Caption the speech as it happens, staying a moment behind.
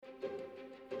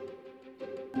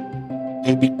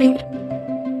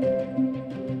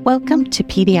Welcome to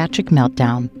Pediatric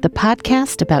Meltdown, the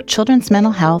podcast about children's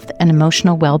mental health and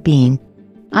emotional well-being.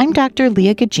 I'm Dr.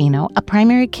 Leah Gugino, a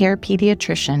primary care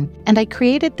pediatrician, and I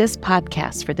created this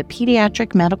podcast for the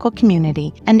pediatric medical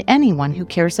community and anyone who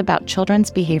cares about children's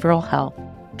behavioral health.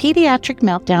 Pediatric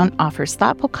Meltdown offers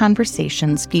thoughtful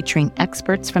conversations featuring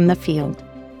experts from the field.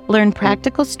 Learn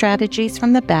practical strategies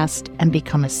from the best and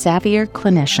become a savvier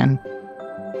clinician.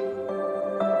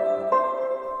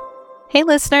 Hey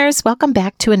listeners, welcome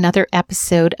back to another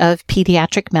episode of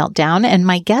Pediatric Meltdown, and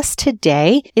my guest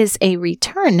today is a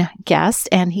return guest,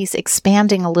 and he's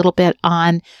expanding a little bit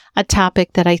on a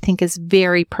topic that I think is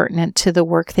very pertinent to the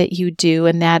work that you do,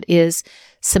 and that is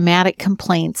somatic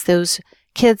complaints, those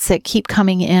kids that keep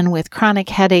coming in with chronic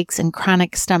headaches and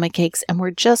chronic stomach aches, and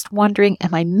we're just wondering,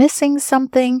 am I missing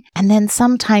something? And then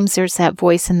sometimes there's that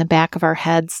voice in the back of our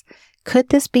heads, could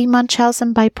this be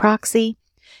Munchausen by proxy?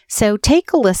 So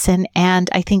take a listen, and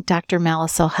I think Dr.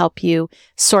 Malus will help you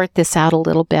sort this out a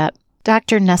little bit.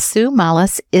 Dr. Nasu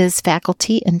Malus is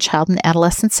faculty in child and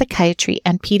adolescent psychiatry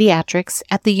and pediatrics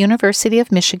at the University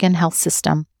of Michigan Health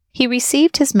System. He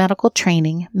received his medical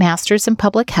training, master's in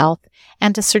public health,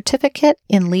 and a certificate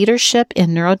in leadership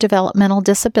in neurodevelopmental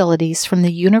disabilities from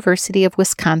the University of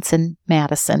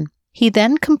Wisconsin-Madison. He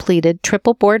then completed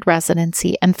triple board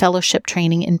residency and fellowship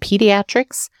training in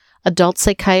pediatrics, adult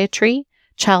psychiatry,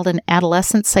 child and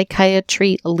adolescent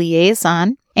psychiatry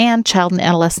liaison, and child and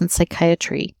adolescent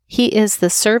psychiatry. He is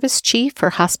the service chief for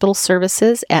hospital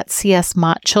services at C.S.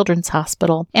 Mott Children's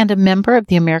Hospital and a member of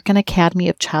the American Academy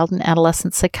of Child and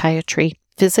Adolescent Psychiatry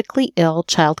Physically Ill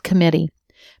Child Committee,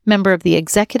 member of the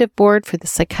executive board for the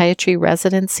Psychiatry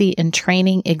Residency and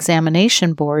Training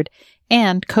Examination Board,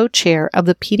 and co-chair of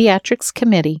the Pediatrics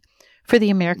Committee for the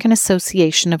American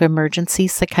Association of Emergency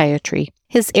Psychiatry.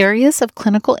 His areas of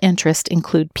clinical interest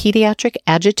include pediatric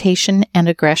agitation and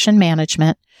aggression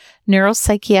management,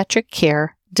 neuropsychiatric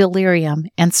care, delirium,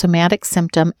 and somatic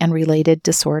symptom and related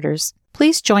disorders.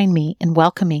 Please join me in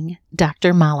welcoming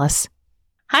Dr. Malus.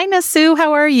 Hi, Nasu.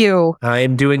 How are you? I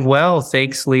am doing well.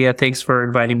 Thanks, Leah. Thanks for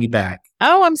inviting me back.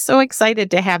 Oh, I'm so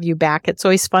excited to have you back. It's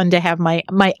always fun to have my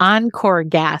encore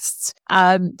guests.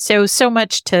 So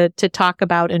much to talk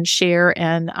about and share,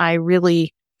 and I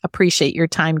really appreciate your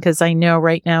time because I know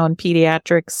right now in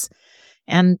pediatrics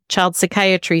and child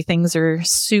psychiatry, things are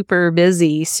super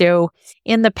busy. So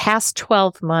in the past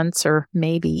 12 months, or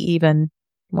maybe even,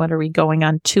 what are we going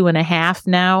on, 2.5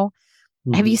 now?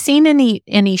 Have you seen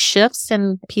any shifts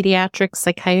in pediatric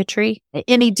psychiatry?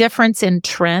 Any difference in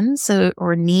trends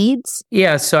or needs?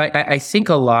 Yeah, so I think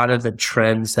a lot of the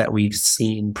trends that we've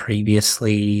seen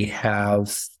previously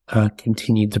have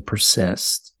continued to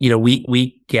persist. You know,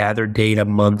 we gather data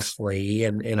monthly,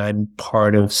 and I'm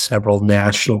part of several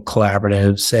national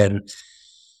collaboratives, and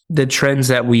the trends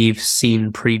that we've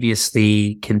seen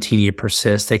previously continue to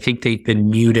persist. I think they've been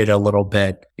muted a little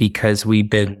bit because we've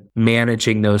been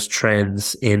managing those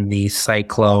trends in the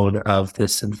cyclone of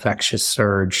this infectious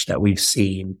surge that we've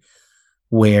seen,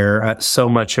 where so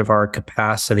much of our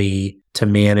capacity to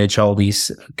manage all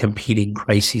these competing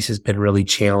crises has been really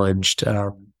challenged.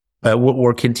 But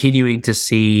we're continuing to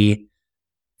see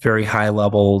very high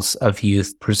levels of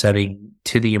youth presenting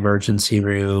to the emergency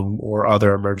room or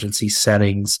other emergency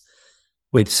settings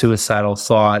with suicidal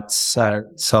thoughts,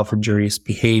 self-injurious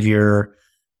behavior,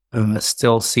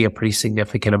 still see a pretty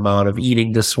significant amount of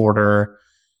eating disorder,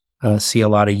 see a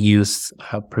lot of youth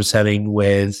presenting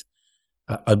with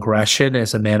aggression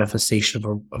as a manifestation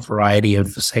of a variety of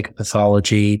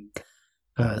psychopathology,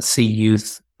 see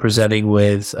youth presenting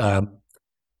with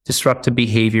disruptive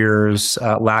behaviors,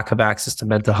 lack of access to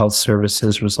mental health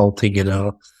services resulting in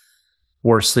a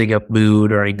worsening of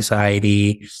mood or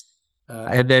anxiety.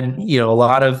 And then, you know, a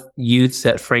lot of youth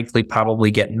that frankly probably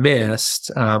get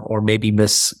missed or maybe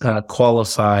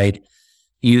misqualified,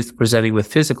 youth presenting with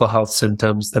physical health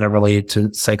symptoms that are related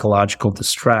to psychological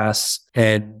distress.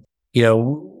 And, you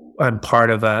know, I'm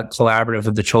part of a collaborative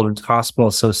of the Children's Hospital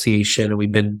Association, and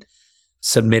we've been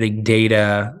submitting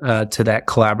data to that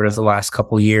collaborative the last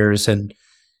couple of years. And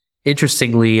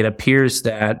interestingly, it appears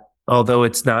that although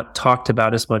it's not talked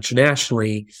about as much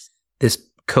nationally, this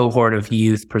cohort of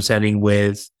youth presenting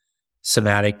with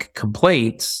somatic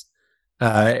complaints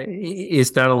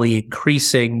is not only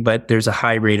increasing, but there's a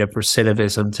high rate of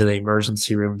recidivism to the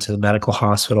emergency room, to the medical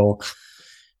hospital,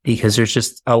 because there's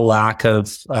just a lack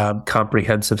of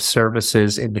comprehensive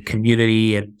services in the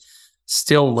community and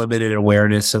still limited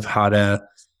awareness of how to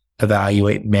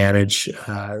evaluate and manage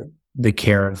the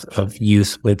care of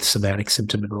youth with somatic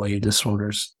symptom and related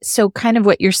disorders. So kind of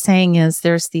what you're saying is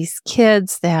there's these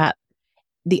kids that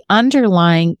the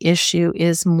underlying issue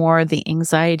is more the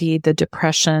anxiety, the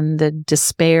depression, the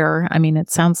despair. I mean,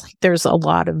 it sounds like there's a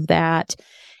lot of that.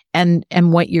 And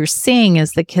what you're seeing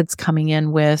is the kids coming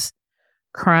in with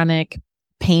chronic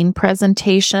pain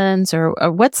presentations, or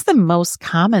what's the most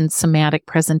common somatic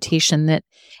presentation that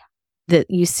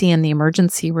you see in the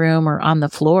emergency room or on the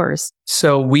floors?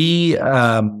 So we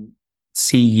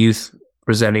see youth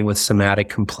presenting with somatic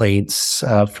complaints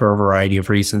for a variety of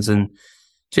reasons. And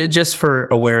just for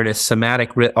awareness,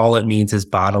 somatic, all it means is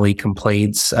bodily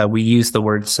complaints. We use the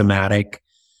word somatic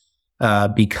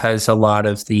because a lot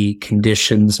of the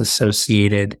conditions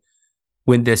associated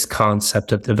with this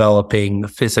concept of developing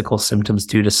physical symptoms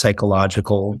due to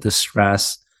psychological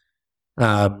distress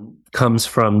comes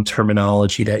from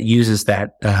terminology that uses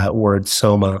that word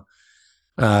soma.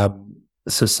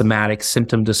 So somatic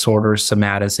symptom disorder,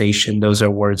 somatization, those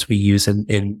are words we use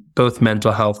in both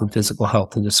mental health and physical health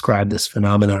to describe this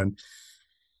phenomenon.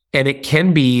 And it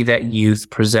can be that youth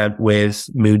present with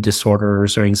mood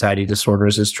disorders or anxiety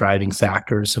disorders as driving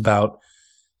factors. About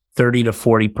 30 to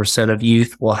 40% of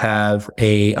youth will have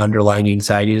a underlying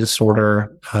anxiety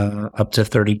disorder. Up to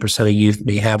 30% of youth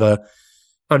may have a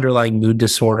underlying mood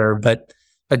disorder, but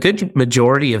a good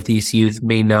majority of these youth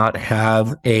may not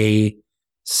have a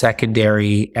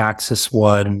secondary Axis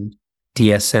 1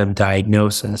 DSM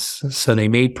diagnosis. So they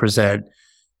may present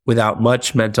without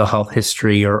much mental health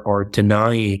history or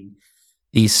denying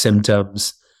these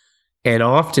symptoms. And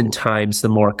oftentimes the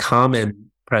more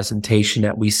common presentation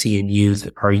that we see in youth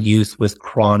are youth with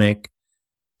chronic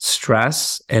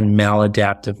stress and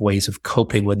maladaptive ways of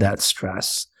coping with that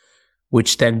stress,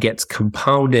 which then gets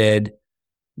compounded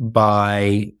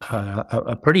by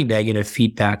a pretty negative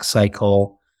feedback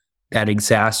cycle that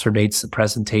exacerbates the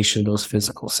presentation of those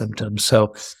physical symptoms.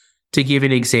 So to give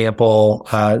an example,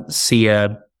 see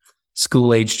a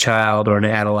school-age child or an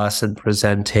adolescent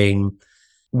presenting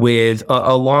with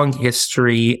a long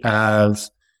history of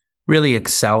really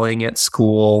excelling at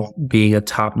school, being a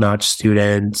top-notch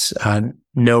student,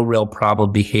 no real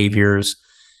problem behaviors,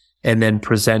 and then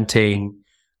presenting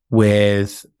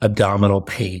with abdominal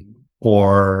pain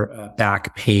or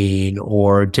back pain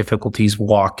or difficulties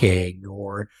walking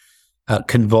or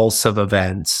convulsive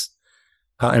events.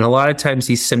 And a lot of times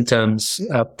these symptoms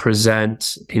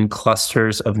present in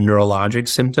clusters of neurologic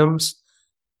symptoms,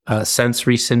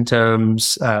 sensory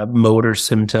symptoms, motor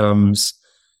symptoms,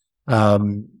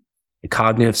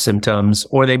 cognitive symptoms,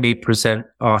 or they may present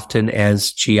often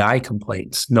as GI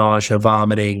complaints, nausea,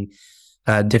 vomiting,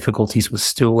 difficulties with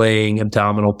stooling,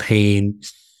 abdominal pain.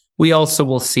 We also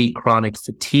will see chronic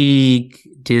fatigue,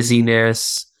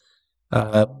 dizziness,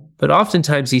 but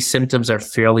oftentimes these symptoms are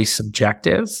fairly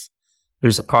subjective.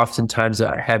 There's oftentimes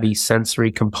a heavy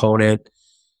sensory component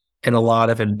and a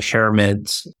lot of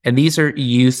impairment. And these are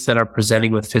youth that are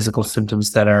presenting with physical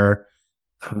symptoms that are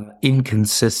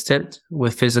inconsistent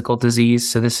with physical disease.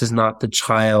 So this is not the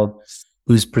child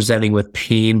who's presenting with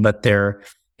pain, but their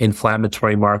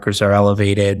inflammatory markers are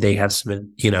elevated. They have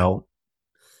some,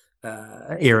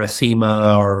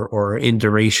 erythema or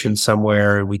induration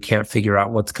somewhere, and we can't figure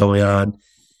out what's going on.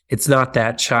 It's not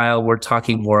that child. We're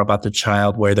talking more about the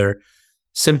child where their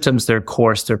symptoms, their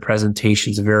course, their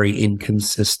presentations are very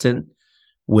inconsistent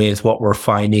with what we're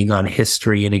finding on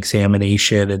history and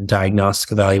examination and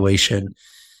diagnostic evaluation.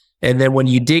 And then when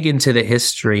you dig into the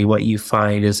history, what you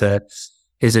find is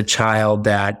a child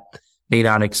that may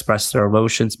not express their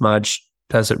emotions much,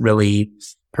 doesn't really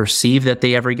perceive that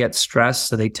they ever get stressed,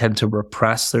 so they tend to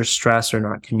repress their stress or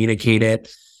not communicate it.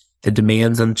 The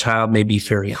demands on the child may be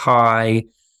very high,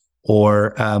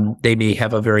 or they may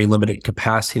have a very limited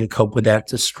capacity to cope with that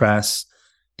distress.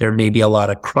 There may be a lot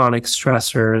of chronic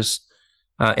stressors.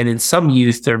 And in some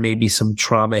youth, there may be some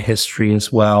trauma history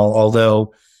as well,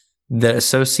 although the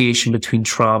association between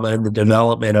trauma and the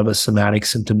development of a somatic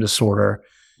symptom disorder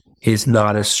is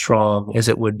not as strong as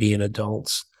it would be in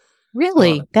adults.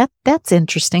 Really? That's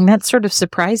interesting. That sort of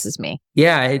surprises me.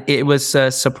 Yeah, it was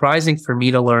surprising for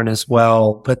me to learn as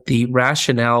well. But the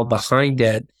rationale behind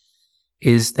it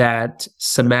is that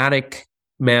somatic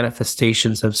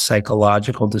manifestations of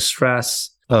psychological distress,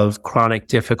 of chronic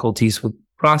difficulties with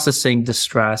processing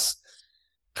distress,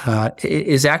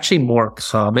 is actually more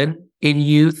common in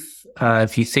youth.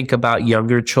 If you think about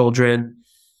younger children,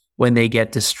 when they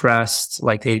get distressed,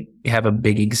 like they have a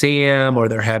big exam or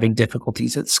they're having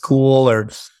difficulties at school or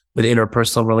with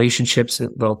interpersonal relationships,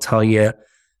 they'll tell you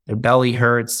their belly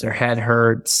hurts, their head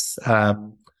hurts,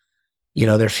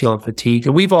 they're feeling fatigued.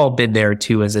 And we've all been there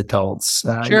too as adults.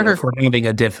 Sure. If we're having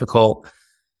a difficult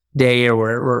day or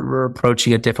we're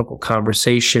approaching a difficult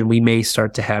conversation, we may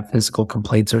start to have physical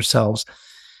complaints ourselves.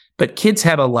 But kids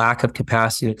have a lack of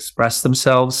capacity to express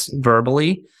themselves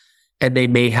verbally, and they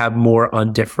may have more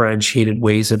undifferentiated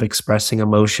ways of expressing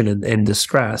emotion and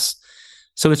distress.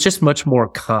 So it's just much more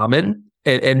common.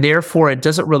 And therefore, it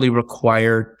doesn't really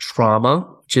require trauma,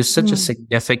 which is such a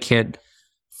significant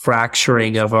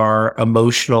fracturing of our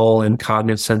emotional and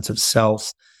cognitive sense of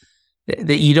self,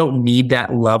 that you don't need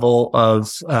that level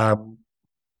of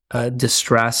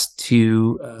distress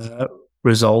to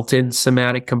result in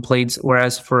somatic complaints.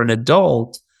 Whereas for an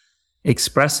adult,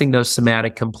 expressing those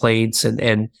somatic complaints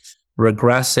and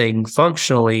regressing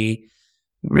functionally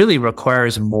really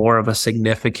requires more of a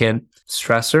significant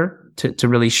stressor to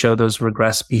really show those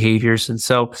regressed behaviors. And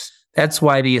so that's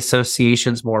why the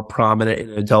association's more prominent in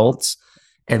adults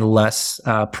and less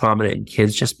prominent in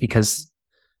kids, just because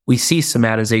we see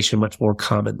somatization much more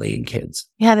commonly in kids.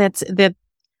 Yeah,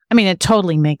 I mean, it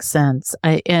totally makes sense.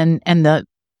 And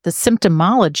the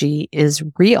symptomology is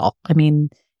real. I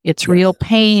mean, it's real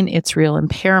pain, it's real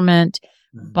impairment,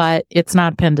 but it's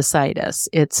not appendicitis.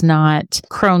 It's not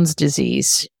Crohn's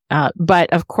disease.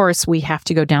 But of course, we have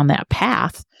to go down that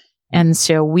path. And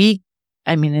so in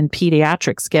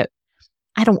pediatrics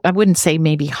I wouldn't say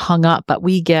maybe hung up, but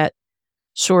we get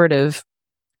sort of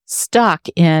stuck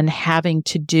in having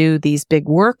to do these big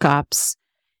workups.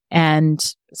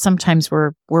 And sometimes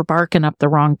we're barking up the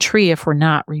wrong tree if we're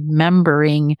not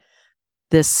remembering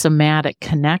this somatic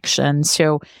connection.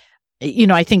 So,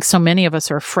 I think so many of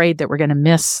us are afraid that we're going to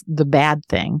miss the bad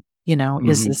thing.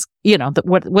 Is this,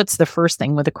 what's the first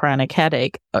thing with a chronic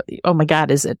headache? Oh my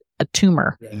God, is it a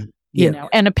tumor? Yeah.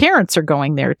 And the parents are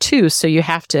going there too. So you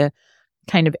have to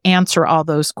kind of answer all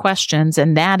those questions.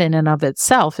 And that in and of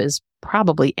itself is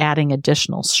probably adding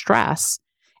additional stress.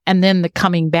 And then the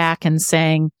coming back and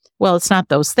saying, well, it's not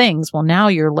those things. Well, now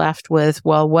you're left with,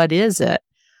 well, what is it?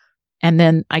 And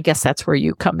then I guess that's where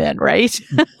you come in, right?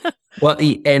 Well,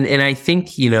 and I think,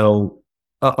 a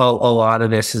lot of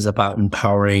this is about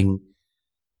empowering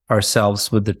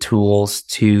ourselves with the tools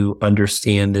to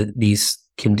understand these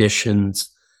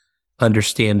conditions,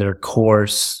 understand their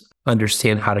course,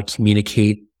 understand how to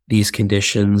communicate these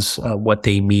conditions, what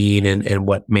they mean and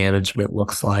what management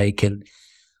looks like. And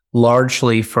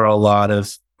largely for a lot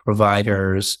of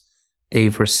providers,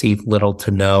 they've received little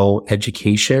to no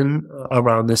education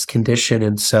around this condition.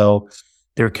 And so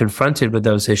they're confronted with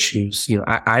those issues.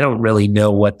 I don't really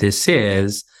know what this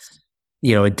is.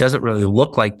 It doesn't really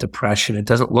look like depression. It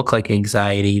doesn't look like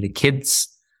anxiety. The kid's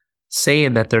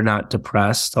saying that they're not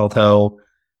depressed, although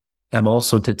I'm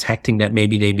also detecting that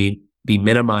maybe they may be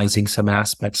minimizing some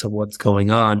aspects of what's going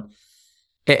on.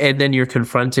 And then you're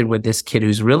confronted with this kid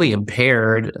who's really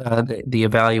impaired. The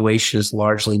evaluation is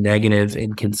largely negative,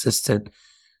 inconsistent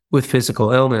with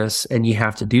physical illness, and you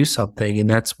have to do something. And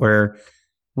that's where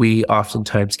we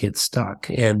oftentimes get stuck.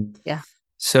 And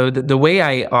so the way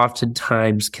I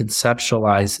oftentimes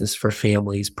conceptualize this for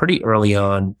families pretty early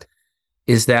on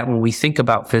is that when we think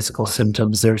about physical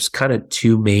symptoms, there's kind of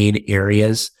two main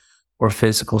areas where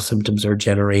physical symptoms are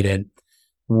generated.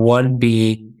 One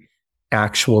being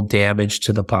actual damage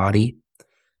to the body.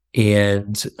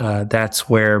 And that's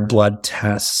where blood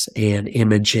tests and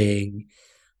imaging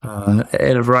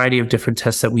and a variety of different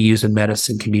tests that we use in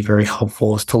medicine can be very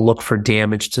helpful, is to look for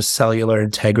damage to cellular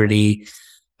integrity,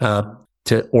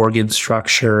 to organ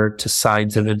structure, to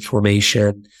signs of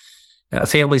inflammation.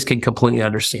 Families can completely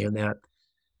understand that.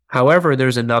 However,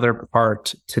 there's another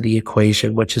part to the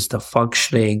equation, which is the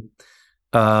functioning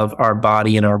of our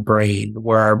body and our brain,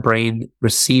 where our brain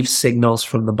receives signals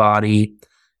from the body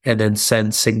and then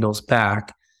sends signals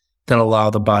back that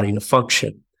allow the body to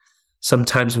function.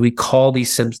 Sometimes we call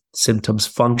these symptoms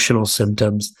functional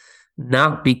symptoms,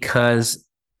 not because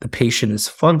the patient is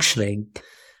functioning,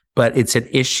 but it's an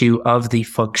issue of the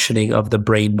functioning of the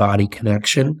brain-body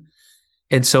connection.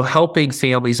 And so helping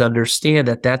families understand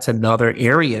that that's another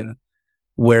area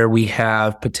where we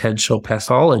have potential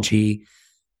pathology,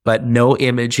 but no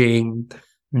imaging,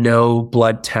 no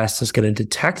blood test is going to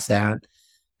detect that.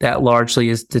 That largely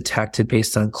is detected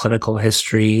based on clinical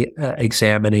history,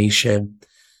 examination,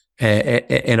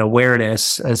 and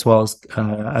awareness, as well as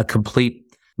a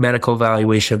complete medical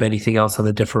evaluation of anything else on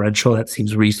the differential that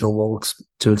seems reasonable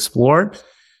to explore.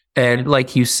 And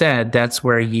like you said, that's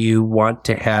where you want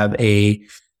to have a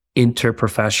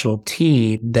interprofessional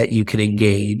team that you can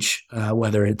engage,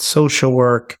 whether it's social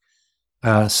work,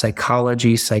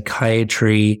 psychology,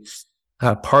 psychiatry,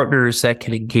 partners that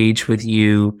can engage with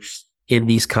you in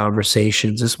these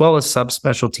conversations, as well as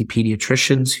subspecialty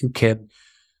pediatricians who can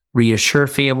reassure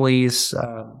families,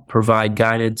 provide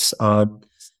guidance on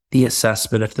the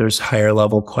assessment if there's higher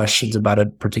level questions about a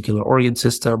particular organ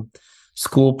system,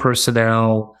 school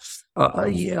personnel,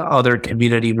 other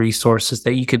community resources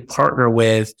that you can partner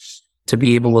with to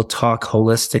be able to talk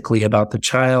holistically about the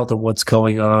child and what's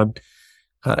going on.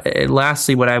 And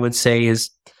lastly, what I would say is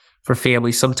for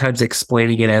families, sometimes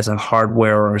explaining it as a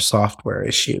hardware or a software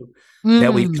issue,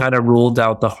 that we've kind of ruled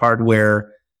out the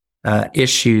hardware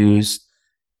issues,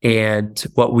 and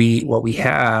what we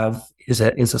have is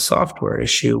a software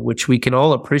issue, which we can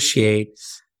all appreciate.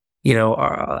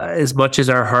 As much as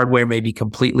our hardware may be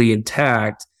completely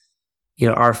intact,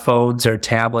 our phones, our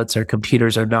tablets, our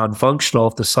computers are non-functional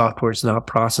if the software is not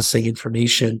processing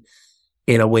information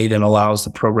in a way that allows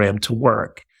the program to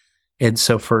work. And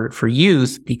so for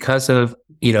youth, because of,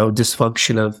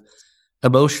 dysfunction of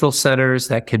emotional centers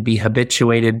that can be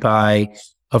habituated by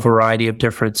a variety of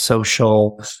different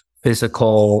social,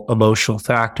 physical, emotional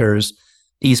factors,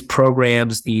 these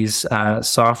programs, these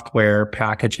software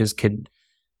packages can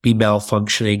be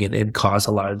malfunctioning and cause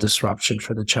a lot of disruption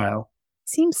for the child.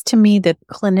 Seems to me that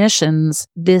clinicians,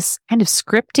 this kind of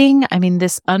scripting,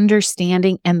 this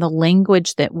understanding and the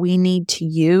language that we need to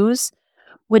use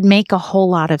would make a whole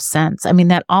lot of sense.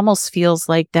 That almost feels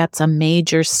like that's a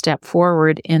major step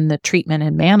forward in the treatment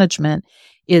and management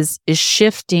is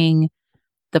shifting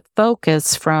the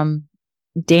focus from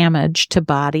damage to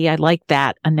body. I like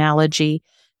that analogy,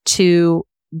 to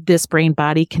this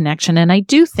brain-body connection. And I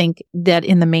do think that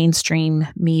in the mainstream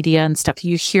media and stuff,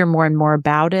 you hear more and more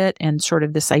about it and sort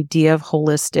of this idea of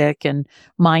holistic and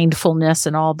mindfulness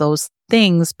and all those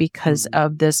things because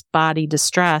of this body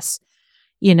distress,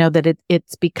 that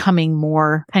it's becoming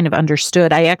more kind of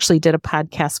understood. I actually did a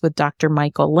podcast with Dr.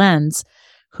 Michael Lenz,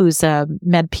 who's a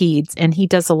med-peds, and he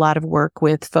does a lot of work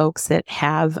with folks that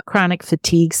have chronic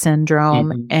fatigue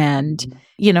syndrome. And,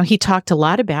 he talked a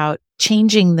lot about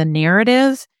changing the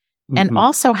narrative and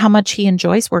also how much he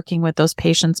enjoys working with those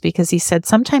patients, because he said,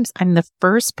 sometimes I'm the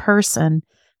first person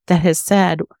that has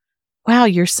said, wow,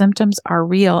 your symptoms are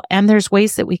real and there's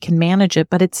ways that we can manage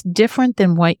it, but it's different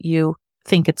than what you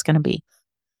think it's going to be.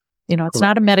 It's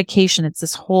not a medication. It's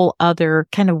this whole other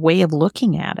kind of way of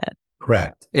looking at it.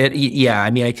 Correct.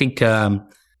 I think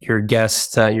your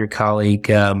guest, your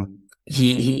colleague,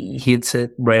 he hits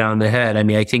it right on the head.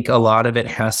 I think a lot of it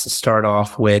has to start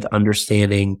off with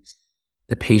understanding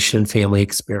the patient and family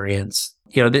experience.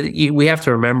 We have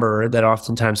to remember that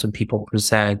oftentimes when people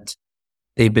present,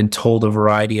 they've been told a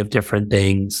variety of different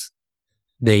things.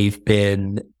 They've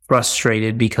been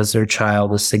frustrated because their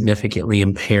child is significantly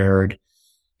impaired.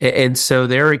 And so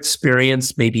their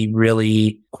experience may be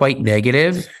really quite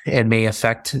negative and may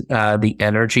affect the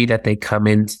energy that they come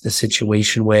into the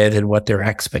situation with and what their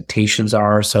expectations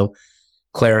are. So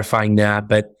clarifying that,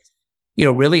 but,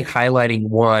 really highlighting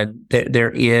one, that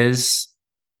there is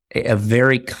a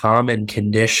very common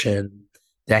condition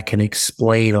that can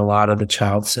explain a lot of the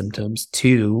child's symptoms.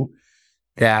 Two,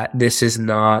 that this is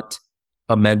not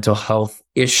a mental health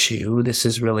issue. This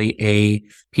is really a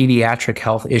pediatric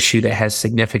health issue that has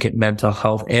significant mental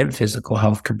health and physical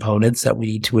health components that we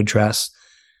need to address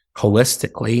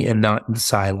holistically and not in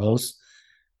silos.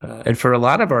 And for a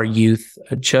lot of our youth,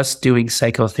 just doing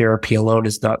psychotherapy alone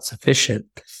is not sufficient.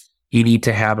 You need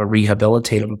to have a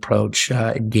rehabilitative approach,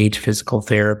 engage physical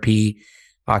therapy,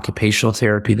 occupational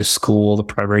therapy, the school, the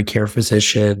primary care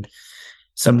physician.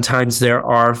 Sometimes there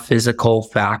are physical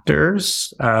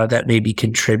factors that may be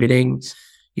contributing.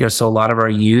 So a lot of our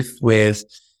youth with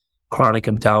chronic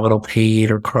abdominal pain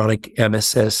or chronic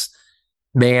emesis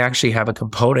may actually have a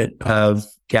component of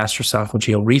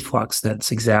gastroesophageal reflux that's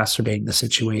exacerbating the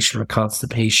situation, or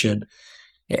constipation.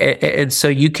 And so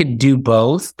you can do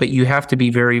both, but you have to be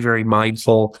very, very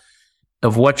mindful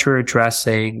of what you're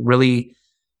addressing, really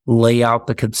lay out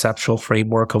the conceptual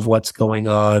framework of what's going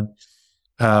on.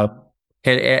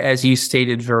 And as you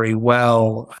stated very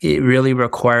well, it really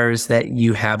requires that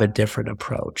you have a different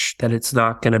approach, that it's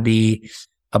not going to be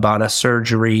about a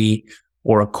surgery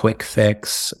or a quick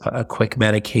fix, a quick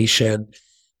medication.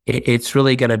 It's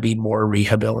really going to be more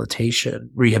rehabilitation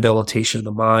of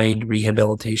the mind,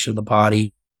 rehabilitation of the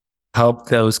body, help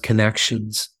those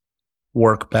connections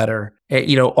work better.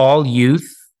 All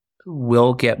youth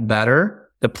will get better.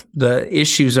 The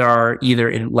issues are either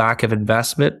in lack of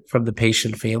investment from the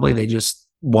patient family. They just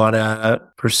want to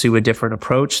pursue a different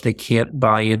approach. They can't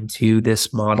buy into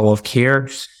this model of care.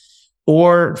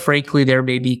 Or frankly, there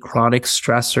may be chronic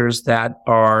stressors that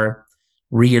are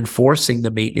reinforcing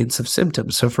the maintenance of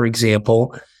symptoms. So for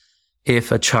example,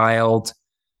 if a child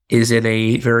is in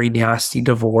a very nasty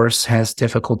divorce, has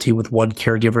difficulty with one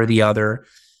caregiver or the other,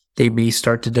 they may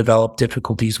start to develop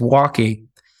difficulties walking.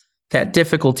 That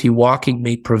difficulty walking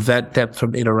may prevent them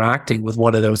from interacting with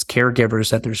one of those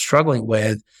caregivers that they're struggling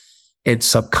with, and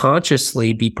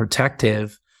subconsciously be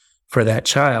protective for that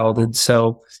child. And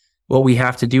so what we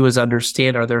have to do is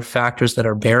understand, are there factors that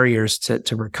are barriers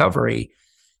to recovery?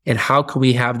 And how can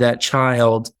we have that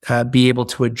child be able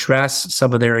to address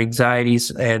some of their anxieties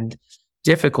and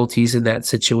difficulties in that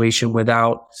situation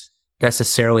without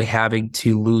necessarily having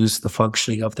to lose the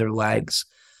functioning of their legs?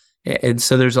 And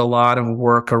so there's a lot of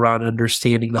work around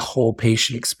understanding the whole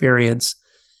patient experience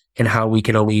and how we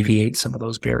can alleviate some of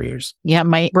those barriers. Yeah,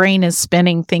 my brain is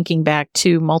spinning thinking back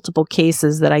to multiple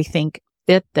cases that I think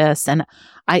fit this. And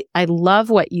I love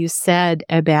what you said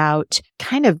about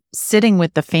kind of sitting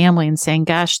with the family and saying,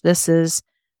 gosh, this has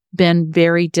been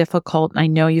very difficult. I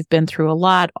know you've been through a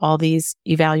lot, all these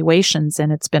evaluations,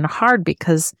 and it's been hard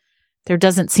because there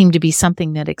doesn't seem to be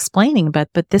something that explaining, but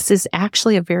this is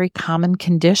actually a very common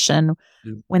condition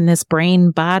when this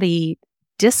brain-body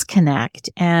disconnect.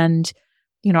 And,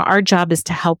 our job is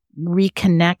to help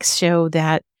reconnect, show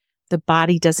that the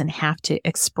body doesn't have to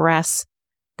express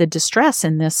the distress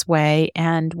in this way.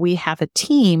 And we have a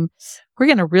team. We're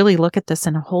going to really look at this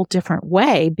in a whole different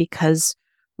way because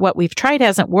what we've tried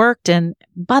hasn't worked,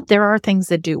 but there are things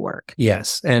that do work.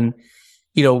 Yes. And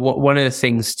one of the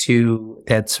things too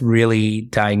that's really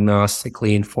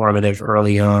diagnostically informative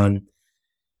early on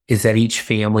is that each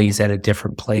family is at a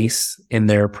different place in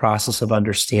their process of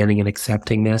understanding and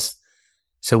accepting this.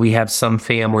 So we have some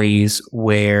families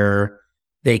where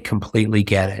they completely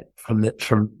get it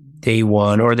from day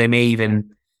one, or they may even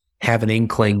have an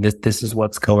inkling that this is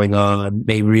what's going on,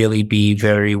 may really be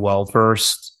very well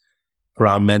versed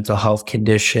around mental health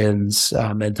conditions,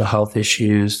 mental health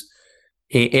issues.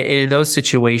 In those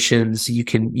situations, you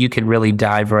can really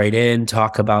dive right in,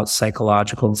 talk about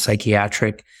psychological and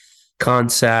psychiatric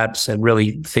concepts, and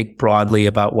really think broadly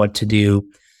about what to do.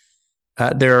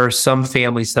 There are some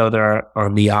families, though, that are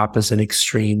on the opposite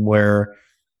extreme where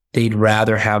they'd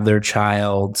rather have their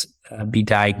child be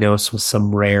diagnosed with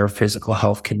some rare physical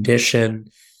health condition.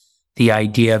 The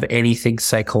idea of anything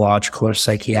psychological or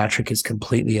psychiatric is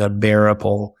completely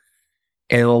unbearable.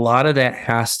 And a lot of that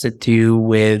has to do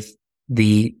with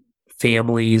the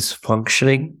family's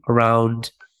functioning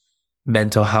around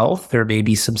mental health. There may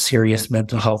be some serious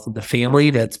mental health in the family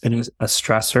that's been a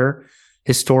stressor.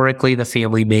 Historically, the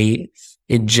family may,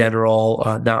 in general,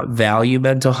 not value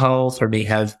mental health, or may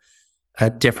have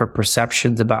different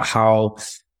perceptions about how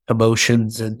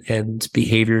emotions and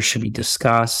behaviors should be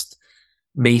discussed,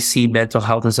 may see mental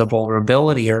health as a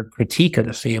vulnerability or critique of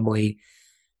the family.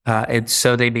 And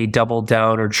so they may double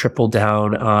down or triple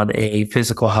down on a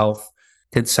physical health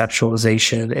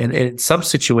conceptualization. And in some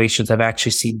situations, I've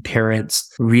actually seen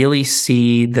parents really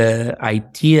see the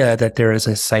idea that there is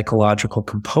a psychological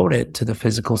component to the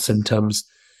physical symptoms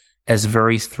as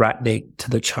very threatening to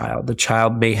the child. The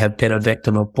child may have been a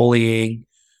victim of bullying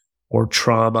or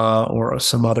trauma or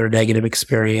some other negative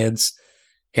experience.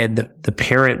 And the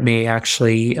parent may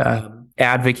actually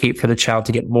advocate for the child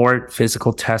to get more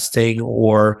physical testing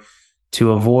or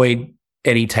to avoid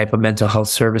any type of mental health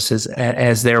services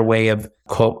as their way of,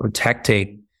 quote,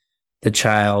 protecting the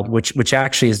child, which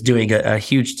actually is doing a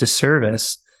huge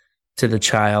disservice to the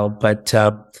child. But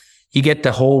you get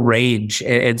the whole range.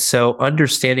 And so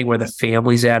understanding where the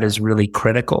family's at is really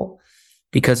critical,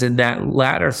 because in that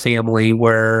latter family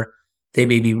where they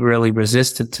may be really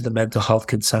resistant to the mental health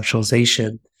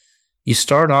conceptualization, you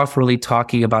start off really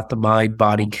talking about the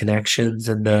mind-body connections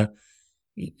and the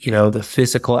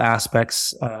physical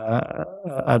aspects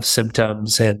of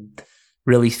symptoms, and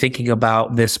really thinking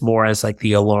about this more as like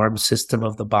the alarm system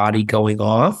of the body going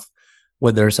off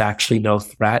when there's actually no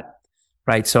threat,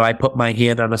 right? So I put my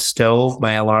hand on a stove,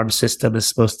 my alarm system is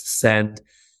supposed to send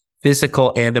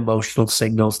physical and emotional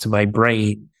signals to my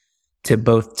brain to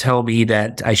both tell me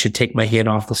that I should take my hand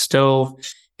off the stove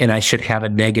and I should have a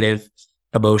negative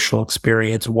emotional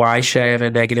experience. Why should I have a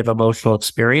negative emotional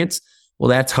experience? Well,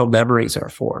 that's how memories are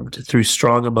formed, through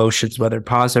strong emotions, whether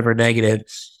positive or negative.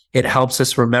 It helps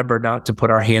us remember not to put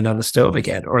our hand on the stove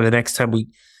again, or the next time we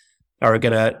are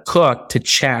going to cook, to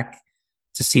check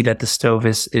to see that the stove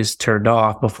is turned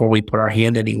off before we put our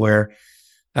hand anywhere.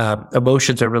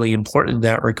 Emotions are really important in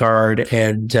that regard,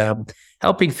 and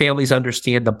helping families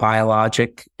understand the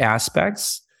biologic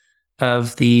aspects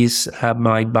of these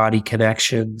mind-body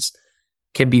connections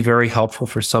can be very helpful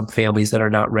for some families that are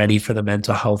not ready for the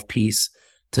mental health piece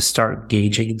to start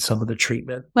engaging in some of the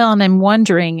treatment. Well, and I'm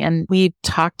wondering, and we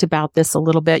talked about this a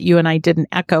little bit, you and I did an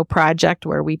ECHO project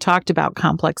where we talked about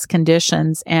complex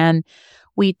conditions, and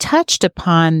we touched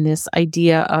upon this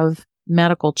idea of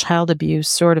medical child abuse,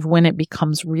 sort of when it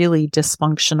becomes really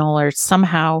dysfunctional, or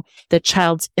somehow the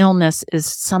child's illness is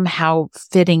somehow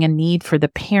fitting a need for the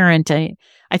parent. I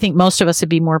think most of us would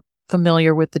be more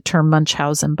familiar with the term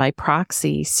Munchausen by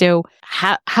proxy. So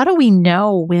how do we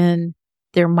know when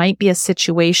there might be a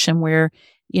situation where,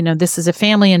 this is a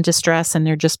family in distress and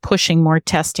they're just pushing more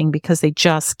testing because they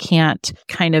just can't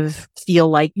kind of feel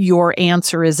like your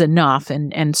answer is enough.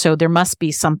 And so there must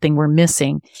be something we're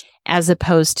missing, as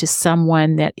opposed to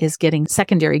someone that is getting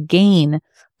secondary gain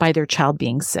by their child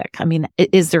being sick. I mean,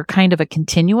 is there kind of a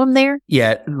continuum there?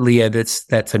 Yeah, Leah,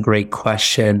 that's a great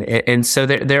question. And so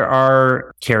there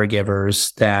are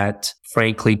caregivers that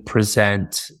frankly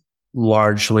present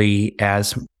largely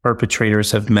as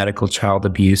perpetrators of medical child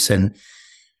abuse. And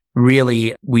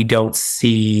really, we don't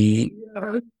see,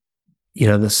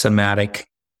 the somatic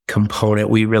component.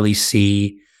 We really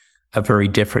see a very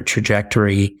different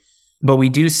trajectory. But we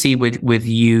do see with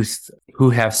youth who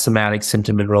have somatic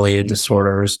symptom and related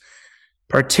disorders,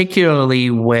 particularly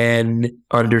when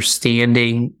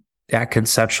understanding that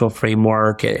conceptual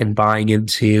framework and buying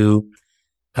into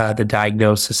the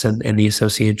diagnosis and the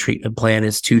associated treatment plan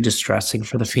is too distressing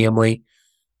for the family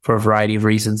for a variety of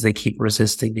reasons. They keep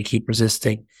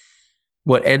resisting.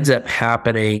 What ends up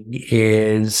happening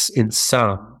is, in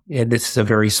some, and this is a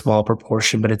very small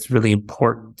proportion, but it's really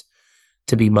important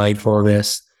to be mindful of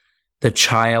this, the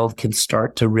child can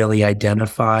start to really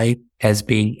identify as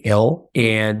being ill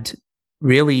and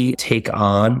really take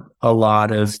on a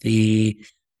lot of the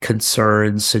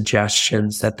concerns,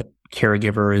 suggestions that the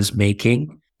caregiver is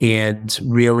making, and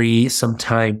really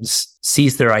sometimes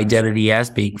sees their identity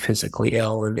as being physically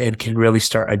ill and can really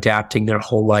start adapting their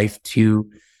whole life to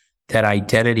that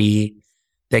identity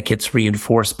that gets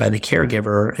reinforced by the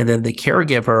caregiver. And then the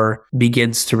caregiver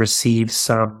begins to receive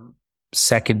some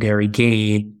secondary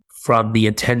gain from the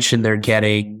attention they're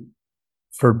getting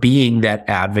for being that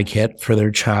advocate for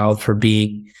their child, for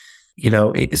being,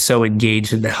 so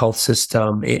engaged in the health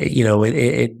system,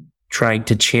 trying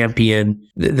to champion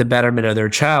the betterment of their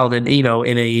child. And,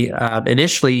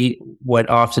 initially what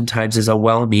oftentimes is a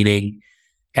well-meaning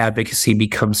advocacy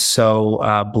becomes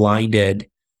so blinded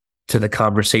to the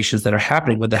conversations that are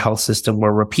happening with the health system,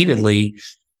 where repeatedly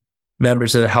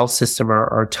members of the health system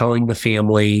are telling the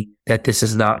family that this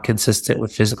is not consistent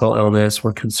with physical illness.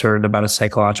 We're concerned about a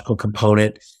psychological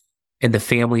component. And the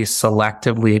family is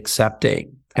selectively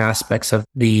accepting aspects of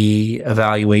the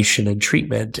evaluation and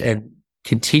treatment and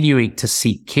continuing to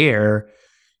seek care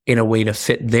in a way to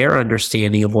fit their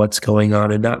understanding of what's going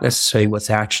on and not necessarily what's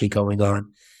actually going on.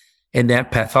 And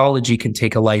that pathology can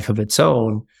take a life of its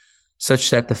own,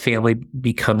 such that the family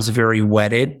becomes very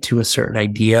wedded to a certain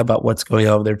idea about what's going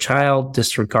on with their child,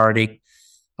 disregarding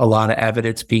a lot of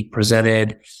evidence being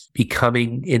presented,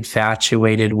 becoming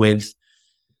infatuated with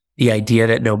the idea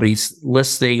that nobody's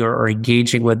listening or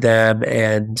engaging with them.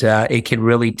 And it can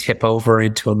really tip over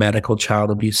into a medical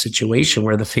child abuse situation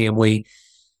where the family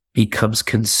becomes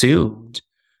consumed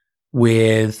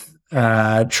with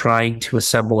trying to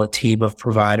assemble a team of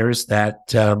providers that,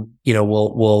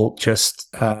 will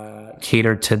just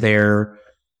cater to their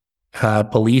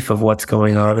belief of what's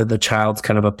going on. And the child's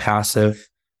kind of a passive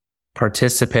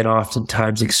participant,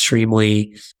 oftentimes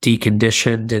extremely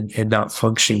deconditioned and not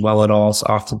functioning well at all, so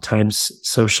oftentimes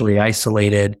socially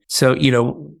isolated. So,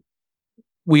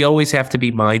 we always have to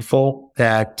be mindful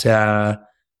that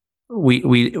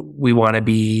we want to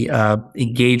be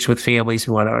engaged with families.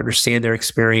 We want to understand their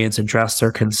experience, address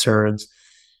their concerns.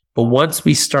 But once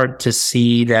we start to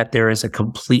see that there is a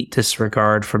complete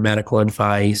disregard for medical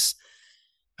advice,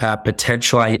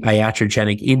 potential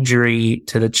iatrogenic injury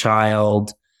to the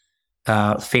child,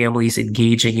 families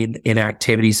engaging in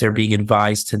activities they're being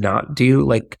advised to not do,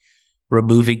 like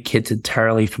removing kids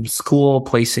entirely from school,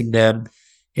 placing them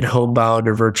in homebound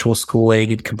or virtual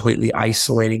schooling, and completely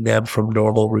isolating them from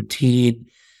normal routine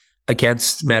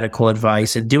against medical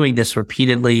advice, and doing this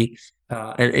repeatedly.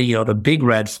 And the big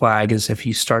red flag is if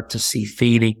you start to see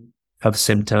feigning of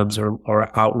symptoms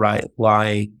or outright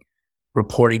lying,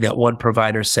 reporting that one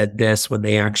provider said this when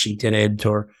they actually didn't,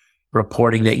 or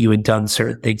reporting that you had done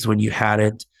certain things when you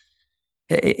hadn't.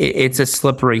 It's a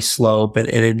slippery slope. And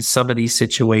in some of these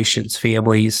situations,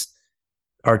 families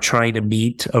are trying to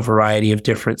meet a variety of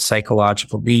different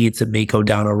psychological needs and may go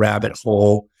down a rabbit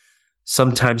hole,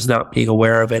 sometimes not being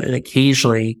aware of it, and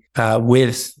occasionally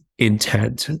with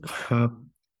intent.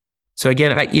 So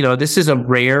again, this is a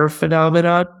rare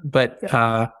phenomenon, but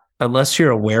unless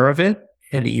you're aware of it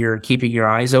and you're keeping your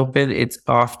eyes open, it's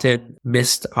often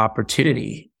missed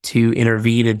opportunity to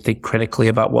intervene and think critically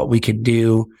about what we can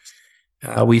do.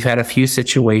 We've had a few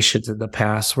situations in the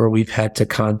past where we've had to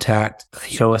contact,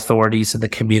 authorities in the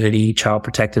community, Child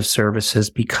Protective Services,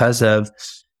 because of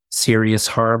serious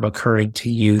harm occurring to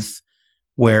youth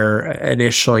where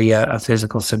initially a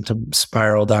physical symptom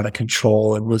spiraled out of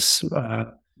control and was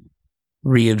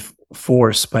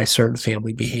reinforced by certain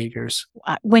family behaviors.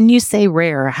 When you say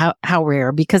rare, how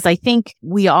rare? Because I think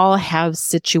we all have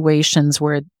situations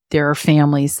where there are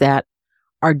families that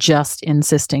are just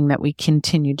insisting that we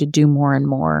continue to do more and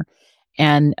more.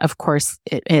 And of course,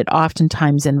 it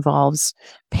oftentimes involves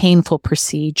painful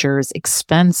procedures,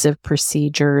 expensive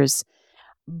procedures,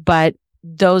 but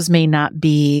those may not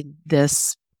be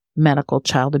this medical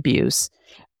child abuse.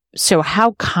 So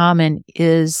how common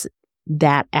is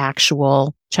that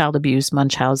actual child abuse,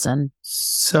 Munchausen?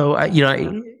 So,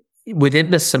 within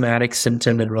the somatic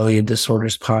symptom and related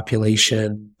disorders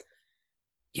population,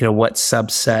 what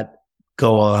subset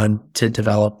go on to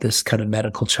develop this kind of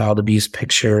medical child abuse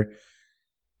picture?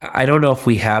 I don't know if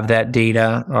we have that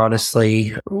data,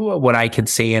 honestly. What I can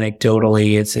say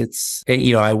anecdotally is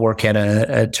I work at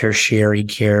a tertiary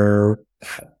care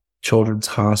children's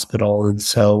hospital. And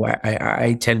so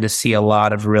I tend to see a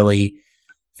lot of really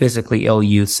physically ill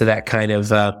youth. So that kind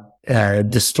of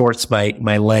distorts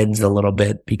my lens a little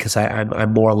bit, because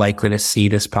I'm more likely to see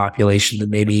this population than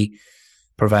maybe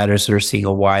providers that are seeing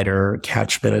a wider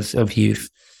catchment of youth.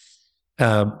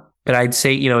 But I'd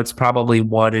say, it's probably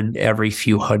 1 in every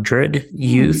few hundred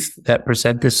youth that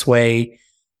present this way.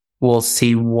 We'll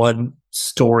see one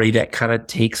story that kind of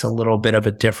takes a little bit of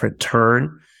a different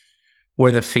turn,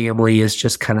 where the family is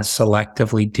just kind of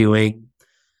selectively doing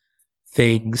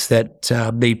things that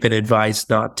they've been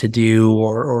advised not to do,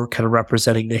 or kind of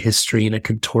representing the history in a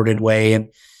contorted way. And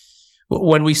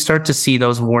when we start to see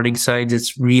those warning signs,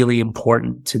 it's really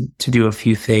important to do a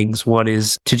few things. One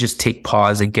is to just take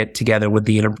pause and get together with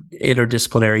the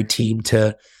interdisciplinary team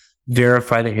to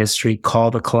verify the history,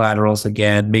 call the collaterals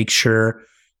again, make sure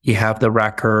you have the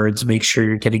records, make sure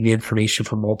you're getting the information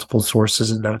from multiple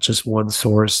sources and not just one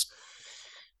source.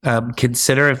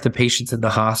 Consider, if the patient's in the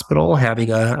hospital,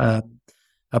 having a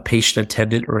patient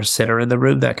attendant or a sitter in the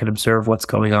room that can observe what's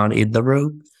going on in the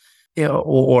room.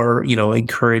 Or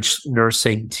encourage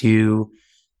nursing to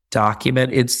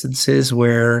document instances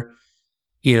where,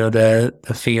 the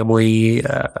family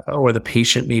or the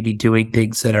patient may be doing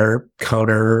things that are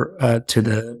counter to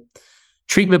the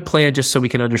treatment plan, just so we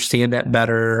can understand that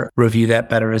better, review that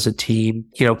better as a team.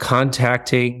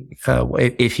 Contacting,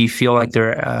 if you feel like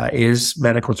there is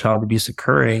medical child abuse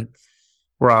occurring,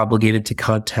 we're obligated to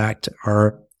contact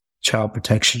our child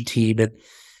protection team. And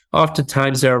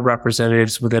oftentimes there are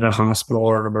representatives within a hospital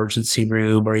or an emergency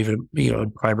room, or even,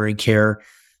 in primary care,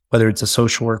 whether it's a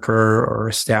social worker or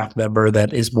a staff member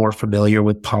that is more familiar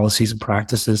with policies and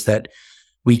practices that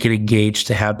we can engage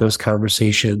to have those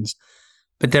conversations.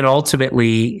 But then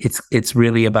ultimately, it's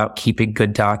really about keeping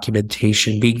good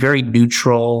documentation, being very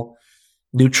neutral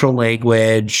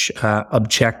language,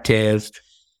 objective,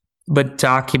 but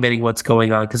documenting what's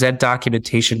going on, because that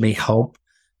documentation may help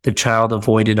the child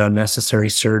avoid an unnecessary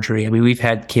surgery. I mean, we've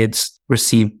had kids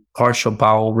receive partial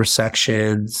bowel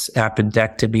resections,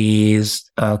 appendectomies,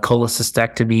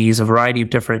 cholecystectomies, a variety of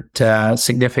different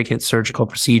significant surgical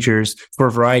procedures for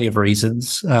a variety of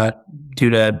reasons,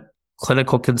 due to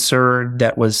clinical concern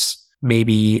that was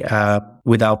maybe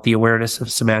without the awareness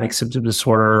of somatic symptom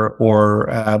disorder,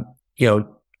 or due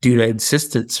to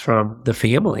insistence from the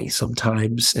family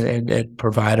sometimes, and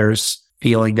providers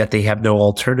feeling that they have no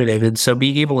alternative. And so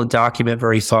being able to document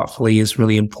very thoughtfully is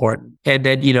really important. And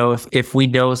then, if we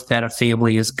know that a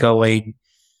family is going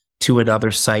to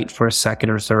another site for a second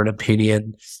or third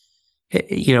opinion,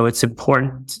 it's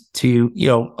important to,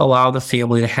 allow the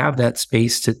family to have that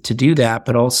space to do that,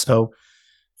 but also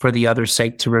for the other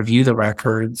site to review the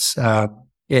records,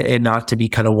 and not to be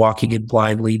kind of walking in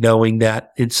blindly, knowing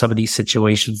that in some of these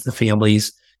situations, the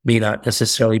families may not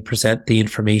necessarily present the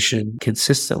information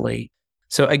consistently.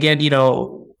 So again,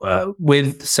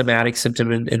 with somatic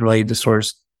symptom and related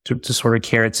disorder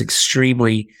care, it's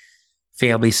extremely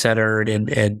family-centered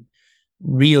and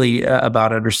really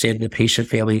about understanding the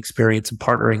patient-family experience and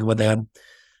partnering with them.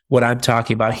 What I'm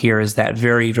talking about here is that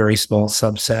very, very small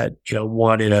subset,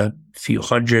 1 in a few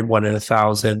hundred, 1 in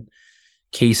 1,000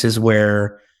 cases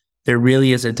where there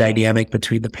really is a dynamic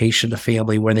between the patient and the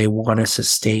family where they want to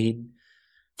sustain,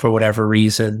 for whatever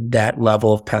reason, that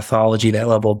level of pathology, that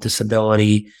level of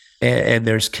disability, and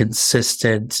there's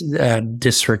consistent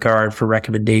disregard for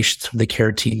recommendations from the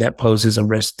care team that poses a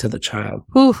risk to the child.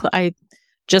 Ooh, I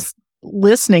just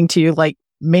listening to you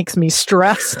makes me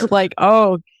stressed.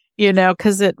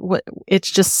 Because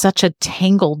it's just such a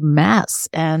tangled mess,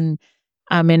 and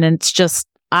I mean, it's just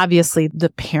obviously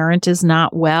the parent is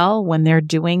not well when they're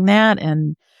doing that,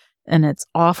 and it's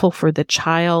awful for the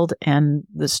child, and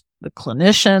the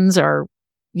clinicians are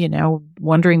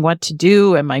wondering what to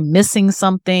do. Am I missing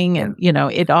something? And,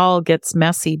 it all gets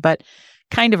messy, but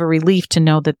kind of a relief to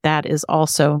know that is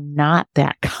also not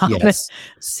that common. Yes.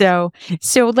 So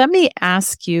let me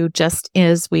ask you, just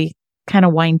as we kind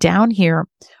of wind down here,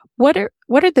 what are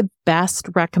the best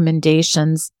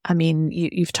recommendations? I mean,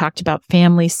 you've talked about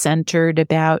family-centered,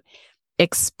 about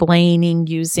explaining,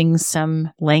 using some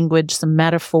language, some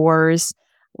metaphors,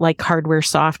 like hardware,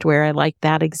 software. I like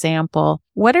that example.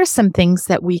 What are some things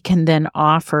that we can then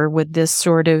offer with this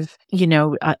sort of,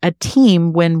 a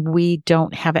team when we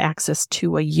don't have access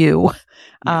to a you?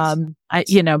 Yes.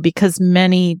 Because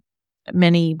many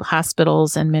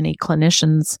hospitals and many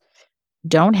clinicians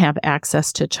don't have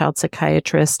access to a child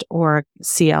psychiatrist or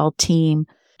CL team.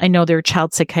 I know there are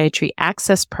child psychiatry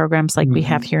access programs like we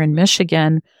have here in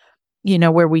Michigan,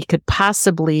 where we could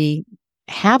possibly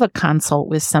have a consult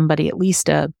with somebody, at least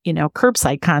a,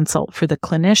 curbside consult for the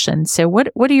clinician. So what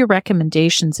are your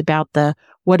recommendations about the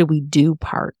what do we do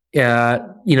part? Yeah,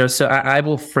 so I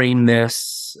will frame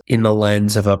this in the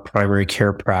lens of a primary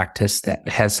care practice that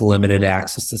has limited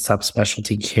access to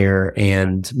subspecialty care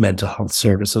and mental health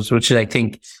services, which I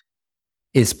think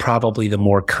is probably the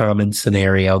more common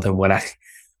scenario than what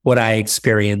I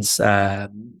experience, where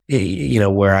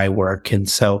I work. And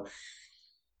so,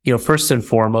 first and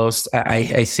foremost,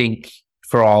 I think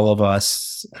for all of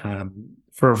us,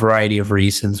 for a variety of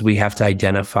reasons, we have to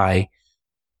identify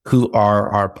who are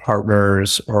our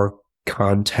partners or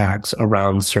contacts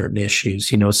around certain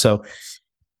issues. So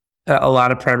a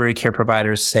lot of primary care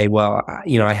providers say, well,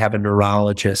 I have a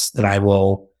neurologist that I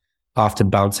will often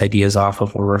bounce ideas off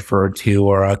of or refer to,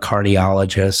 or a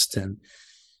cardiologist, and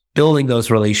building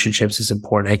those relationships is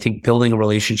important. I think building a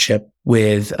relationship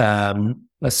with a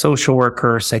social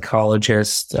worker,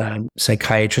 psychologist,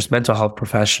 psychiatrist, mental health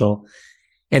professional,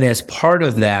 and as part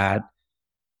of that,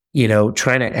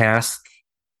 trying to ask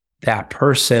that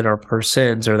person or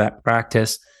persons or that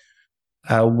practice,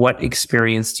 what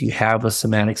experience do you have with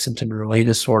somatic symptom and related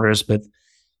disorders, with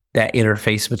that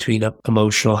interface between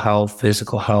emotional health,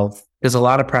 physical health? Because a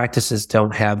lot of practices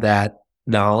don't have that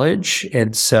knowledge.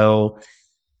 And so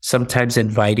sometimes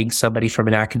inviting somebody from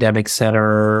an academic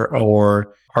center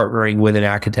or partnering with an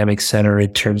academic center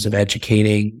in terms of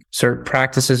educating certain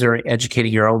practices or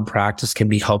educating your own practice can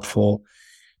be helpful.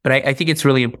 But I think it's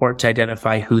really important to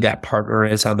identify who that partner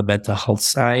is on the mental health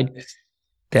side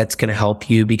that's going to help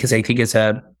you, because I think as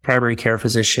a primary care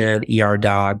physician, ER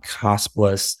doc,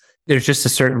 hospitalist, there's just a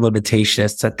certain limitation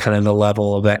as to kind of the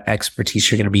level of expertise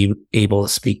you're going to be able to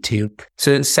speak to.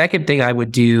 So the second thing I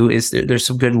would do is there's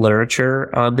some good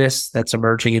literature on this that's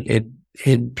emerging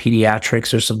in pediatrics.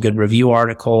 There's some good review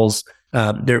articles.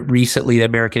 Recently, the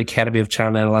American Academy of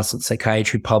Child and Adolescent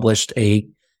Psychiatry published a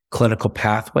clinical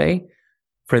pathway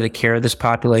for the care of this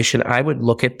population. I would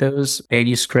look at those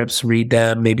manuscripts, read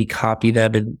them, maybe copy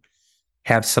them, and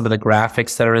have some of the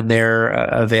graphics that are in there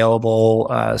available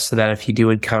so that if you do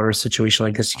encounter a situation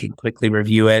like this, you can quickly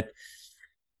review it.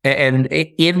 And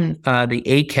in the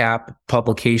ACAP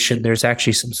publication, there's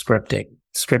actually some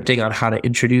scripting on how to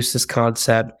introduce this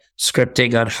concept,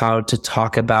 scripting on how to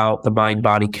talk about the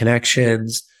mind-body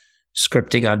connections,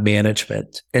 scripting on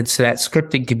management. And so that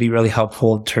scripting can be really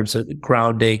helpful in terms of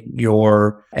grounding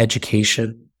your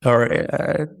education or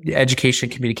education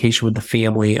communication with the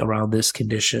family around this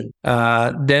condition.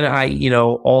 Then I,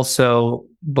 also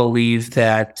believe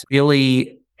that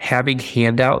really having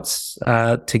handouts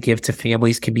to give to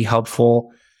families can be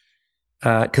helpful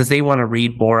because they want to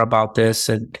read more about this.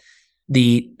 And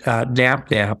the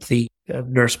NAPNAP, the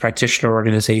Nurse Practitioner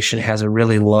Organization, has a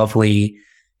really lovely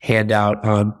handout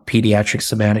on pediatric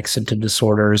somatic symptom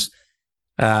disorders.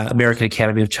 American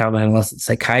Academy of Child and Adolescent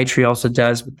Psychiatry also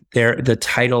does. The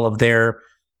title of their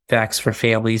Facts for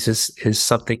Families is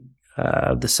something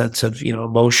the sense of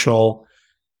emotional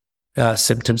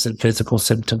symptoms and physical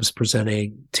symptoms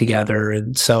presenting together.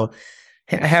 And so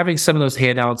having some of those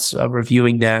handouts,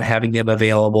 reviewing that, having them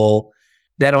available,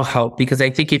 that'll help, because I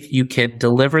think if you can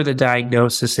deliver the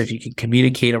diagnosis, if you can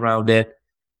communicate around it,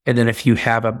 and then if you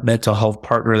have a mental health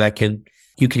partner that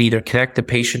you can either connect the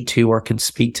patient to or can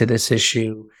speak to this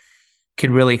issue,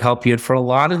 can really help you. And for a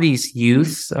lot of these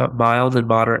youth, mild and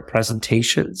moderate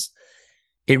presentations,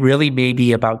 it really may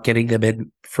be about getting them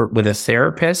in with a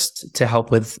therapist to help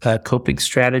with coping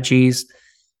strategies,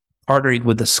 partnering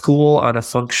with the school on a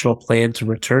functional plan to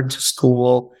return to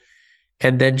school,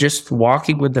 and then just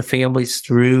walking with the families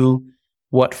through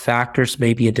what factors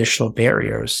may be additional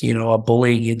barriers, a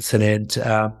bullying incident,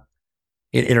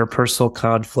 interpersonal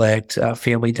conflict,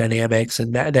 family dynamics,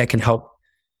 and that can help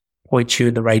point you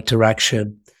in the right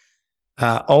direction.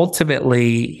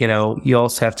 Ultimately, you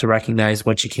also have to recognize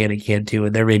what you can and can't do.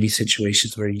 And there may be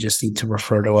situations where you just need to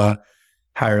refer to a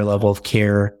higher level of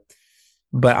care.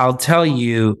 But I'll tell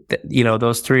you that,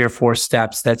 those 3 or 4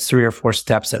 steps, that's 3 or 4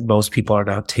 steps that most people are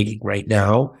not taking right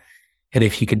now. And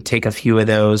if you can take a few of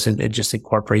those and just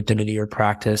incorporate them into your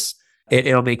practice,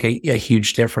 it'll make a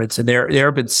huge difference. And there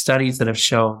have been studies that have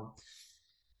shown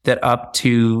that up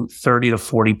to 30 to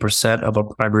 40% of a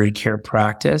primary care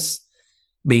practice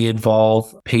may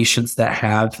involve patients that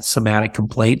have somatic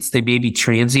complaints. They may be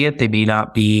transient, they may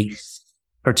not be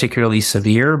particularly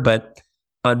severe, but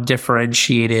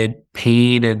undifferentiated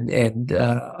pain and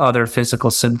other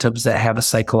physical symptoms that have a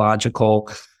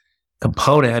psychological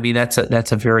component. I mean, that's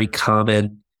a very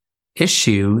common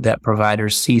issue that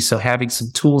providers see. So having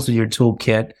some tools in your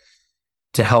toolkit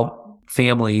to help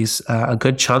families, a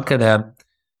good chunk of them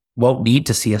won't need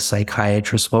to see a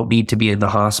psychiatrist, won't need to be in the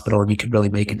hospital, and you can really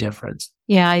make a difference.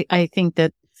 Yeah, I think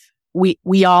that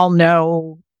we all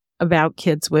know about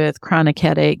kids with chronic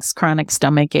headaches, chronic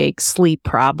stomach aches, sleep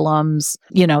problems,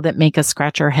 that make us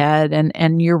scratch our head.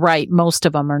 And you're right, most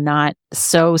of them are not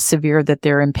so severe that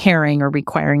they're impairing or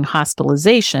requiring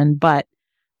hospitalization, but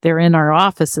they're in our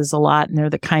offices a lot, and they're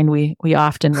the kind we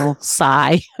often will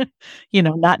sigh,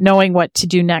 not knowing what to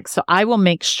do next. So I will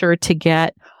make sure to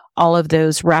get all of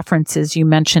those references you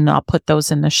mentioned. I'll put those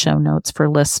in the show notes for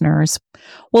listeners.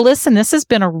 Well, listen, this has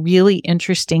been a really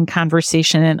interesting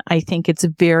conversation, and I think it's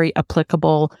very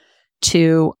applicable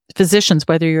to physicians,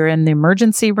 whether you're in the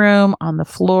emergency room, on the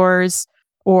floors,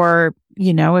 or,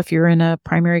 if you're in a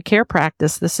primary care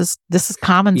practice. This is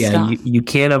common stuff. You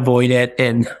can't avoid it.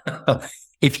 And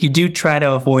if you do try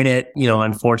to avoid it,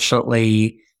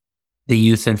 unfortunately, the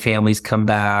youth and families come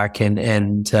back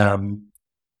and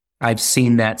I've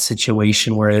seen that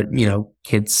situation where,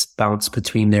 kids bounce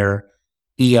between their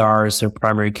ERs, their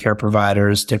primary care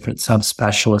providers, different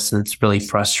subspecialists, and it's really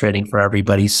frustrating for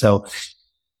everybody. So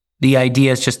the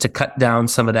idea is just to cut down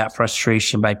some of that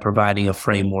frustration by providing a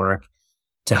framework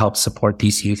to help support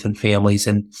these youth and families.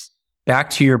 And back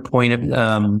to your point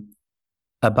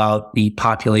about the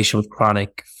population with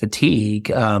chronic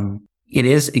fatigue, it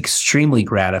is extremely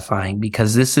gratifying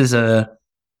because this is a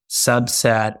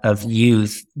subset of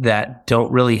youth that don't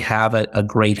really have a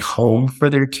great home for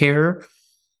their care,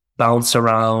 bounce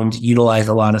around, utilize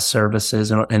a lot of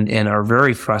services, and are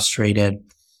very frustrated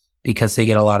because they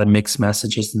get a lot of mixed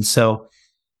messages. And so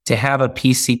to have a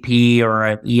PCP or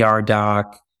an ER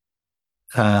doc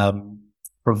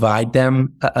provide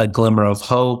them a glimmer of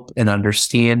hope and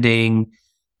understanding,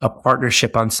 a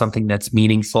partnership on something that's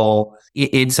meaningful.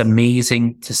 It's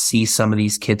amazing to see some of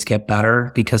these kids get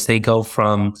better because they go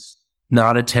from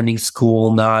not attending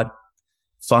school, not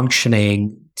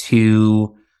functioning,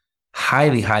 to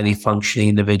highly, highly functioning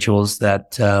individuals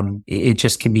that it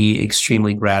just can be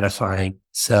extremely gratifying.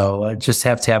 So just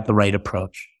have to have the right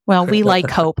approach. Well, we like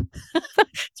hope.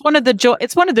 It's one of the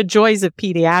joys of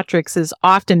pediatrics is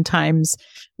oftentimes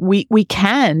we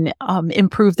can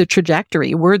improve the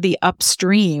trajectory. We're the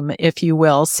upstream, if you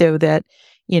will, so that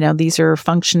these are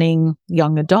functioning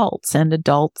young adults,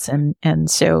 and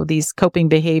so these coping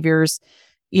behaviors,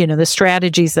 the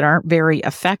strategies that aren't very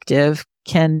effective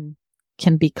can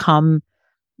become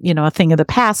a thing of the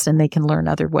past, and they can learn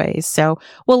other ways. So,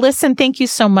 well, listen, thank you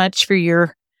so much for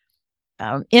your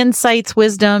insights,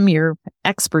 wisdom, your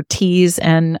expertise.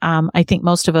 And I think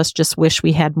most of us just wish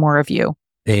we had more of you.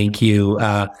 Thank you.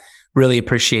 Really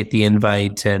appreciate the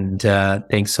invite. And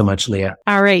thanks so much, Leah.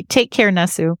 All right. Take care,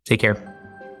 Nasu. Take care.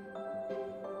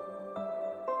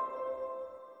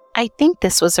 I think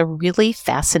this was a really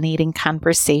fascinating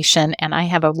conversation, and I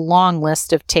have a long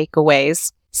list of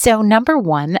takeaways. So, number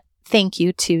one, thank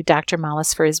you to Dr.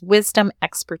 Malus for his wisdom,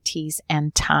 expertise,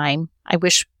 and time. I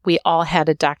wish we all had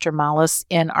a Dr. Malus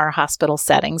in our hospital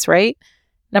settings, right?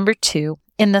 Number two,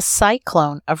 in the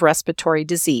cyclone of respiratory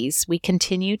disease, we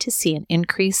continue to see an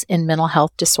increase in mental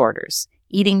health disorders,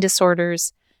 eating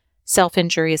disorders,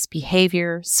 self-injurious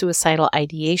behavior, suicidal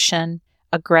ideation,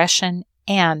 aggression,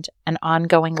 and an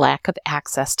ongoing lack of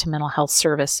access to mental health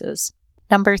services.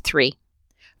 Number three,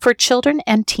 for children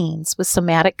and teens with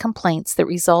somatic complaints that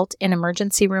result in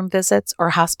emergency room visits or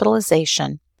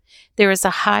hospitalization, there is a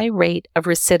high rate of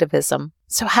recidivism.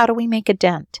 So how do we make a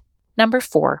dent? Number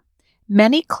four,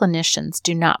 many clinicians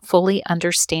do not fully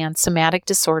understand somatic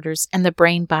disorders and the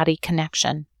brain-body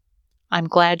connection. I'm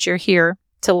glad you're here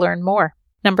to learn more.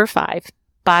 Number five,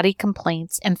 body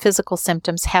complaints and physical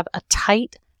symptoms have a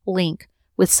tight link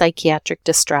with psychiatric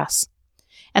distress.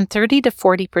 And 30 to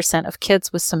 40% of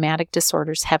kids with somatic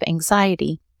disorders have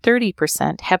anxiety.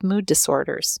 30% have mood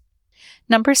disorders.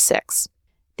 Number six,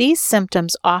 These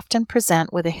symptoms often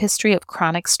present with a history of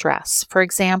chronic stress. For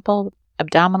example,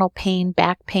 abdominal pain,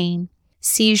 back pain,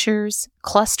 seizures,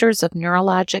 clusters of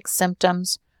neurologic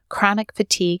symptoms, chronic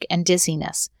fatigue, and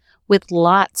dizziness, with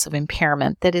lots of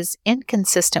impairment that is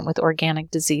inconsistent with organic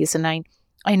disease. And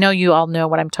I know you all know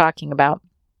what I'm talking about.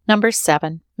 Number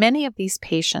 7, many of these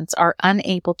patients are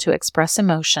unable to express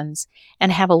emotions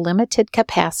and have a limited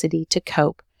capacity to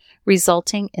cope,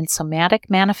 resulting in somatic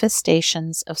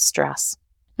manifestations of stress.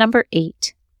 Number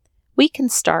 8, we can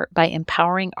start by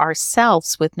empowering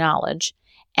ourselves with knowledge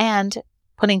and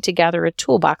putting together a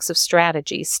toolbox of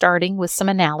strategies, starting with some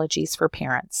analogies for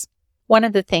parents. One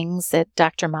of the things that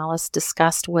Dr. Mollis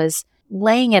discussed was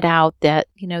laying it out that,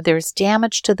 there's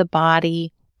damage to the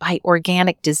body by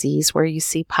organic disease where you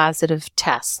see positive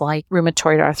tests like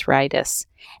rheumatoid arthritis.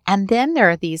 And then there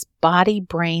are these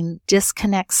body-brain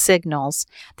disconnect signals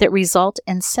that result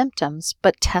in symptoms,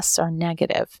 but tests are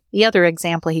negative. The other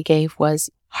example he gave was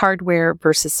hardware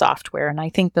versus software, and I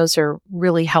think those are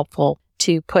really helpful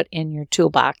to put in your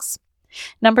toolbox.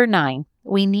 Number 9,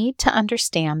 we need to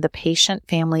understand the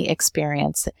patient-family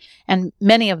experience, and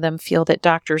many of them feel that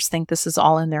doctors think this is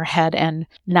all in their head and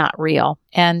not real,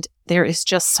 and there is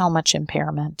just so much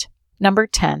impairment. Number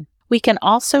 10, we can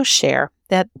also share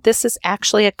that this is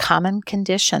actually a common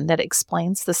condition that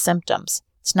explains the symptoms.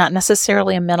 It's not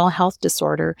necessarily a mental health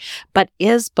disorder, but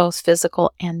is both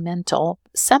physical and mental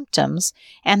symptoms,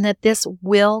 and that this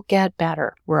will get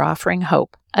better. We're offering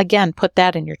hope. Again, put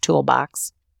that in your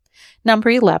toolbox. Number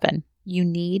 11, you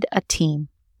need a team.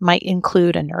 Might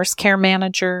include a nurse care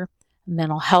manager, a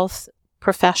mental health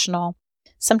professional,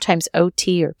 sometimes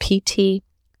OT or PT,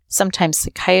 sometimes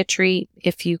psychiatry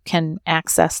if you can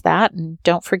access that. And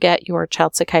don't forget your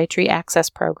child psychiatry access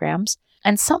programs.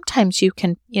 And sometimes you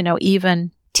can,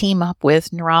 even team up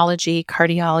with neurology,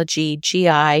 cardiology,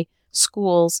 GI,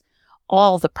 schools,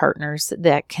 all the partners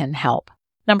that can help.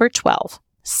 Number 12,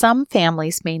 some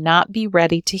families may not be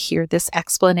ready to hear this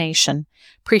explanation,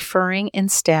 preferring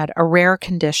instead a rare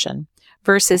condition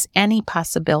versus any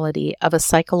possibility of a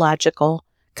psychological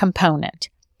component.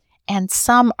 And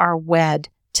some are wed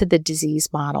to the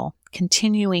disease model,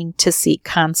 continuing to seek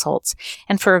consults.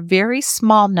 And for a very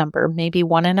small number, maybe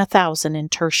 1 in 1,000 in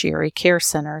tertiary care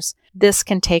centers, this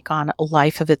can take on a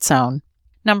life of its own.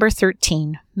 Number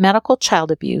 13, medical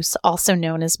child abuse, also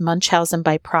known as Munchausen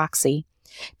by proxy,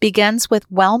 begins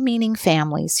with well-meaning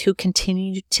families who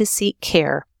continue to seek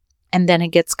care, and then it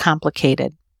gets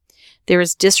complicated. There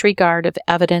is disregard of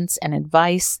evidence and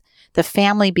advice. The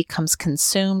family becomes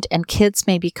consumed, and kids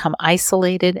may become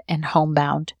isolated and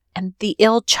homebound. And the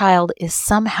ill child is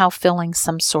somehow filling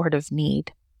some sort of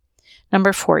need.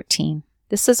 Number 14,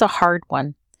 this is a hard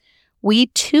one. We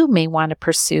too may want to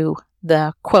pursue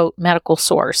the, quote, medical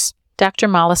source. Dr.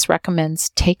 Mollis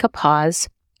recommends take a pause,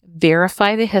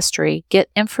 verify the history, get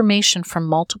information from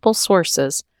multiple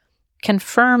sources,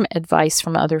 confirm advice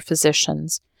from other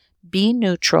physicians, be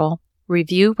neutral,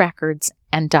 review records,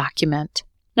 and document.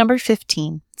 Number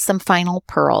 15, some final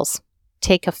pearls.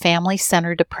 Take a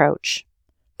family-centered approach.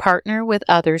 Partner with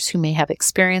others who may have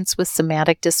experience with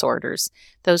somatic disorders.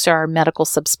 Those are our medical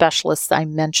subspecialists I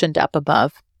mentioned up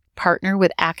above. Partner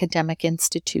with academic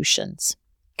institutions.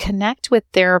 Connect with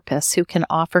therapists who can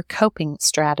offer coping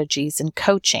strategies and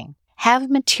coaching. Have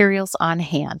materials on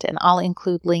hand, and I'll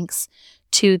include links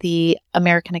to the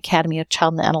American Academy of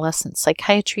Child and Adolescent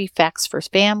Psychiatry, Facts for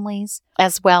Families,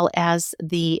 as well as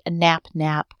the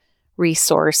NAPNAP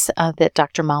resource that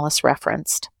Dr. Mollis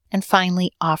referenced. And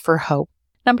finally, offer hope.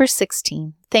 Number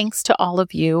 16, thanks to all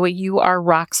of you. You are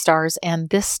rock stars, and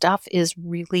this stuff is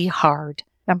really hard.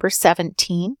 Number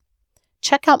 17,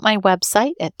 check out my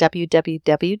website at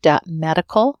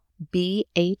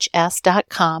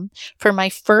www.medicalbhs.com for my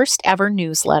first ever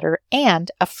newsletter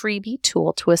and a freebie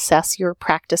tool to assess your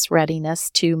practice readiness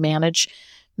to manage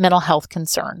mental health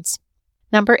concerns.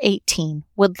 Number 18,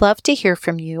 would love to hear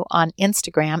from you on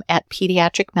Instagram at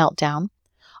Pediatric Meltdown,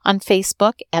 on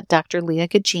Facebook at Dr. Leah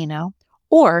Gugino,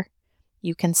 or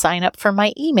you can sign up for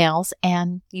my emails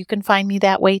and you can find me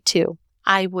that way too.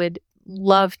 I would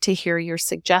love to hear your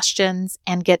suggestions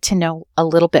and get to know a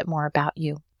little bit more about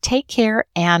you. Take care,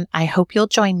 and I hope you'll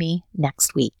join me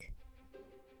next week.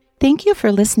 Thank you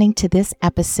for listening to this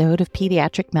episode of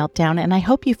Pediatric Meltdown, and I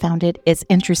hope you found it as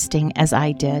interesting as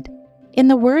I did. In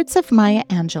the words of Maya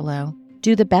Angelou,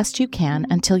 do the best you can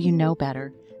until you know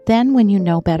better. Then when you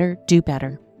know better, do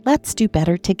better. Let's do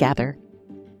better together.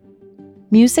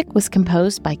 Music was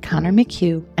composed by Connor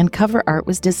McHugh, and cover art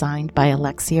was designed by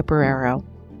Alexia Barrero.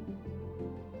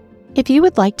 If you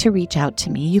would like to reach out to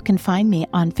me, you can find me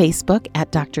on Facebook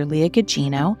at Dr. Leah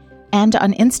Gugino and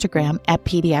on Instagram at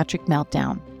Pediatric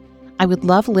Meltdown. I would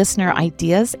love listener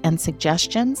ideas and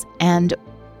suggestions and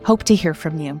hope to hear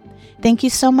from you. Thank you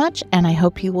so much, and I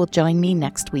hope you will join me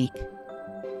next week.